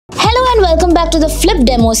and welcome back to the Flip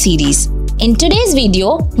Demo series. In today's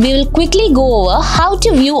video, we will quickly go over how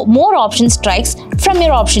to view more option strikes from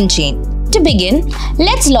your option chain. To begin,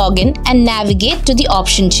 let's log in and navigate to the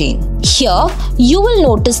option chain. Here, you will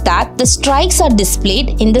notice that the strikes are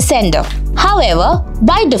displayed in the sender. However,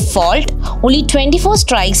 by default, only 24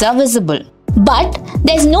 strikes are visible. But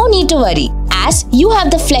there's no need to worry, as you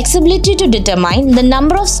have the flexibility to determine the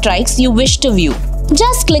number of strikes you wish to view.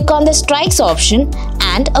 Just click on the strikes option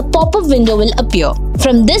and a pop-up window will appear.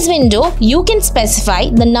 From this window, you can specify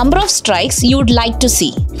the number of strikes you would like to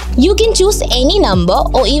see. You can choose any number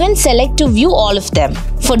or even select to view all of them.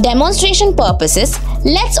 For demonstration purposes,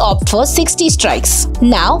 let's opt for 60 strikes.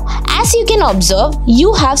 Now, as you can observe,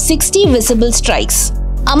 you have 60 visible strikes.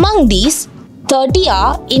 Among these, 30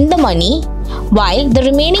 are in the money, while the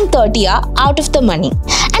remaining 30 are out of the money.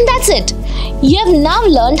 And that's it. You have now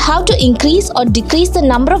learned how to increase or decrease the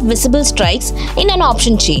number of visible strikes in an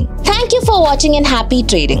option chain. Thank you for watching and happy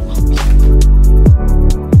trading.